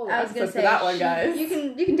need a whole I was episode gonna for say that one, guys. You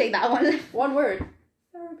can take that one. One word.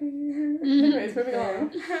 Therapy. Anyways, moving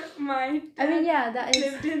on. My I mean, yeah, that is.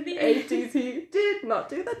 lived in the 80s, he did not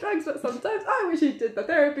do the drugs, but sometimes I wish he did the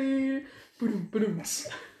therapy. Boom, boom.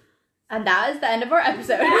 And that is the end of our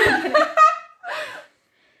episode.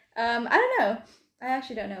 I don't know. I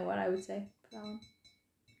actually don't know what I would say for that one.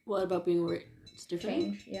 What about being where it's different?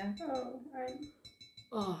 Change, yeah.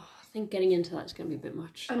 Oh, I think getting into that's going to be a bit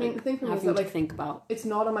much. I mean, the thing for me is having that, to like, think about. it's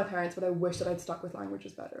not on my parents, but I wish that I'd stuck with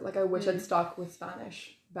languages better. Like, I wish I'd stuck with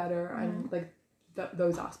Spanish better and, like,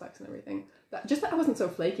 those aspects and everything. That I wasn't so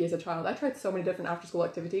flaky as a child. I tried so many different after-school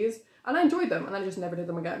activities, and I enjoyed them, and then I just never did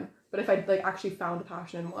them again. But if I'd, like, actually found a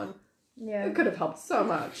passion in one, it could have helped so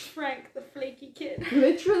much. Frank, the flaky kid.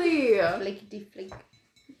 Literally. Flaky flake.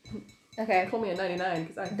 Okay. Call me a 99,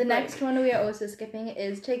 because The next one we are also skipping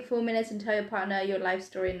is take 4 minutes and tell your partner your life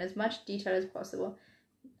story in as much detail as possible.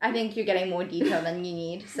 I think you're getting more detail than you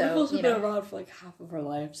need, so, We've also you been know. around for like half of our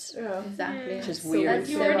lives. Yeah. Exactly. Which is So weird. that's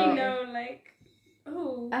You so already wrong. know, like,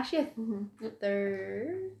 oh. Actually, Mm-hmm. a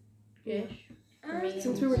third-ish. for me.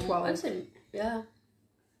 Since we were 12. I'd say, yeah.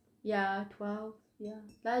 Yeah, 12. Yeah,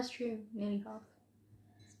 that is true. Nearly half.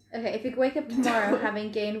 Okay, if you could wake up tomorrow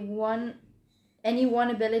having gained any one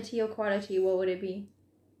ability or quality, what would it be?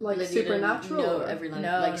 Like, Ability supernatural? To know or- every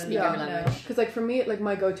language. No, like, speak yeah, every language. Because, like, for me, like,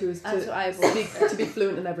 my go-to is That's what I to be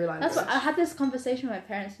fluent in every language. That's what I had this conversation with my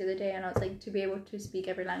parents the other day, and I was like, to be able to speak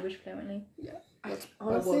every language fluently.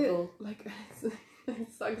 Honestly, goal. like,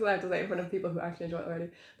 it sucks that I have to say it in front of people who actually enjoy it already,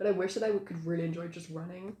 but I wish that I could really enjoy just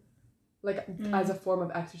running, like, as a form of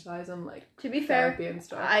exercise and, like, To be fair, therapy and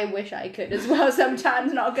stuff. I wish I could as well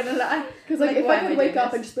sometimes, not gonna lie. Because, like, if why I am could I wake doing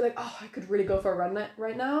up and this? just be like, oh, I could really go for a run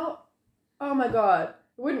right now, oh my god.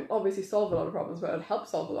 It wouldn't obviously solve a lot of problems, but it would help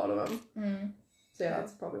solve a lot of them. Mm. So yeah,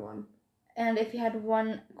 that's probably one. And if you had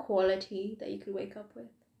one quality that you could wake up with,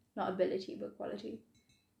 not ability, but quality.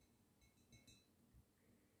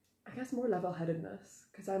 I guess more level-headedness,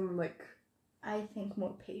 because I'm, like... I think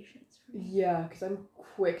more patience for me. Yeah, because I'm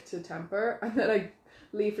quick to temper, and then I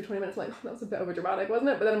leave for 20 minutes like, oh, that was a bit overdramatic, wasn't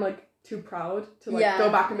it? But then I'm, like, too proud to, like,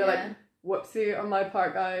 go back and be like, whoopsie on my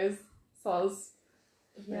part, guys. Soz.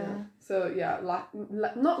 Yeah. So, yeah,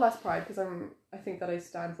 not less pride, because I think that I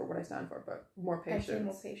stand for what I stand for, but more I'd say patience.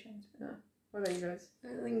 more patience. What about you guys? I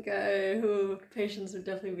think patience would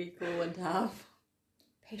definitely be a cool one to have.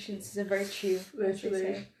 Patience is a virtue. as they Literally.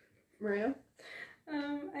 say. Maria?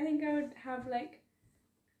 I think I would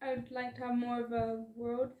like to have more of a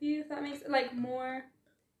worldview, if that makes more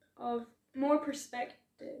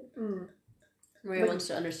perspective. Mm. Maria wants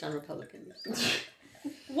to understand Republicans.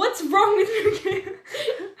 What's wrong with you?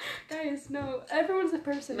 Guys, no. Everyone's a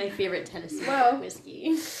person. My favorite Tennessee Well-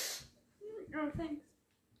 whiskey. Oh, thanks.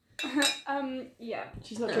 Yeah.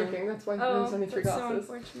 She's not drinking, that's why Oh, there's only 3 that's so glasses.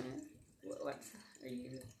 unfortunate. What's... Are you...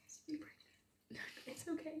 It's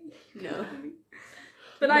okay. No.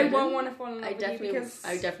 But I won't want to fall in love I with you because...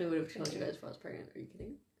 definitely would have told you guys if I was pregnant. Are you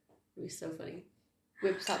kidding? It'd be so funny.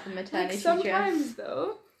 Whips out the Like, maternity sometimes,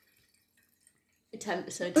 though...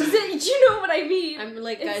 So Do you know what I mean? I'm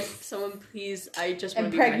like, guys, someone please, I just want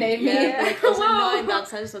to be Impregnate pregnant. me. Yeah, like, I was like, no, Whoa. in that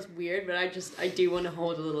sense, that's weird, but I do want to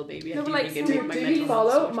hold a little baby. No, I do but, like, think it'd make someone- my Do mental you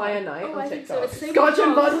health follow so much Maya better. Knight Oh, on I think so. TikTok? It's Same Scotch and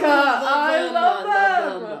with vodka! dogs. I love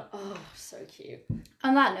them! Oh, so cute.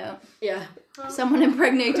 On that note, Yeah. someone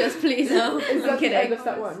impregnate us, please. No. Is I'm that the kidding. end of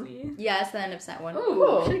set one? Honestly. Yeah, it's the end of set one. Oh,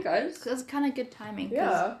 Cool. shit, guys. So it's kind of good timing. 'cause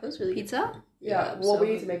Yeah. That was really good. Pizza? Yeah, well, we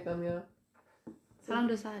need to make them, yeah. How long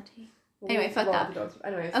does that take? Well, Anyway, we'll fuck roll that. the dogs.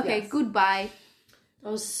 Anyways, Okay, yes. goodbye.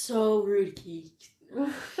 That was so rude, Keith. We're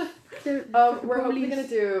hopefully going to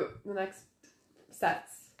do the next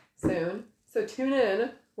sets soon. So tune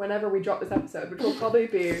in whenever we drop this episode, which will probably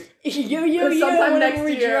be sometime next whenever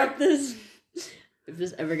we year. drop this. If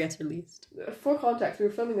this ever gets released. For context, we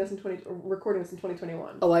were filming this recording this in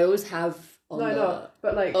 2021. Oh, I always have on No, I the... know,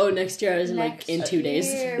 but like, Oh, next year, as in Next like in 2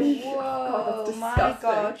 days. year. Whoa, God, that's my disgusting.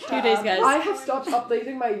 God. 2 days, guys. I have stopped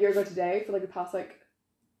updating my year ago today for like the past like,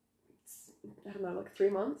 I don't know, like 3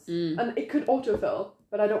 months. Mm. And it could autofill,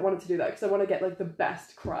 but I don't want it to do that because I want to get like the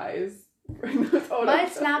best cries. in those My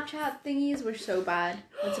autofills. Snapchat thingies were so bad.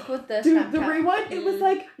 Let's put the Dude, Snapchat. the rewind, it was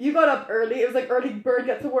like, you got up early, it was like early bird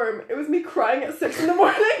gets the worm. It was me crying at 6 a.m.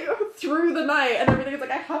 through the night and everything. It's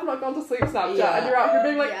like, I have not gone to sleep, Snapchat. Yeah. And you're out here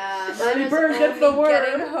being like, yeah, early mine was bird gets the only worm.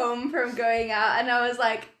 getting home from going out, and I was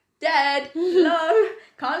like, dead, low,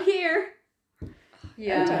 can't hear.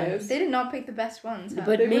 Yeah, Anyways. they did not pick the best ones. Huh?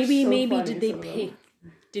 But They were maybe so actually funny, did they some of them. pick?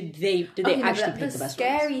 Did they Okay, no, actually but pick the best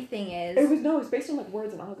scary ones? thing it is, was based on like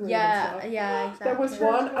words and algorithms and yeah, stuff. yeah, exactly. There was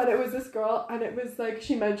one, and it was this girl, and it was like,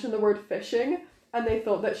 she mentioned the word fishing, and they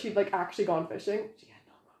thought that she'd like actually gone fishing. She had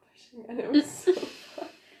not gone fishing, and it was so fun.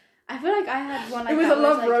 I feel like I had one. Like It was that a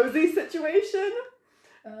Love like, Rosie situation.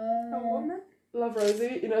 A woman? Love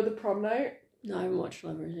Rosie, you know, the prom night. No, I haven't watched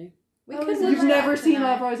Love Rosie. We Oh, could is it watch You've like never that seen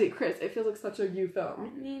tonight. Love Rosie, Chris. It feels like such a you I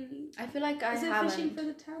film. mean, I feel like I is it haven't. fishing for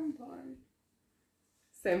the tampon?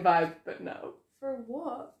 Same vibe, but no. For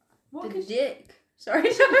what? What The could dick. Sorry.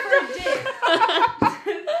 Especially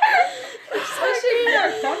with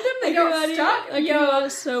our condom, they got stuck. Yo,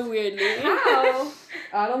 so weirdly. How?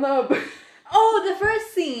 I don't know, but Oh, the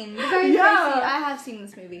first scene. The very Yeah. first scene. I have seen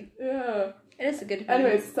this movie. yeah. It is a good movie.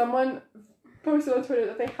 Anyways, someone posted on Twitter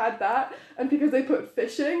that they had that, and because they put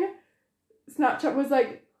fishing, Snapchat was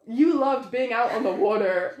like, "You loved being out on the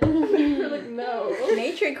water." And they were like, "No."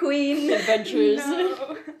 Nature Queen. Adventures.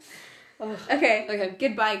 No. Okay. Okay.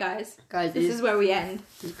 Goodbye, guys. Guys, This is where we end.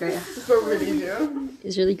 it's great. That's what we really do.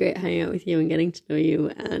 It's really great hanging out with you and getting to know you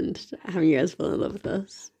and having you guys fall in love with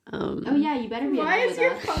us. Oh yeah, you better be. Why in love is with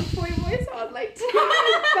your us. fuckboy voice on? Like, turn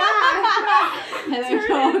it back. Hello, Turn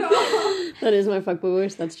Tom. it off. That is my fuckboy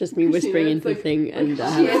voice. That's just me whispering She is, into the like- thing, and She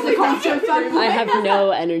I is a constant I have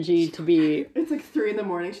no energy to be. It's like 3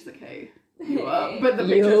 a.m. She's like, "Hey, you up?" Hey. But the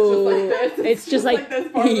picture's just like this. It's just like, this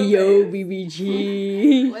part of the yo, face.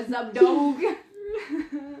 BBG. What's up, dog?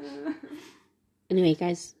 Anyway,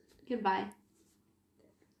 guys, Goodbye.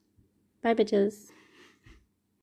 bye, bitches.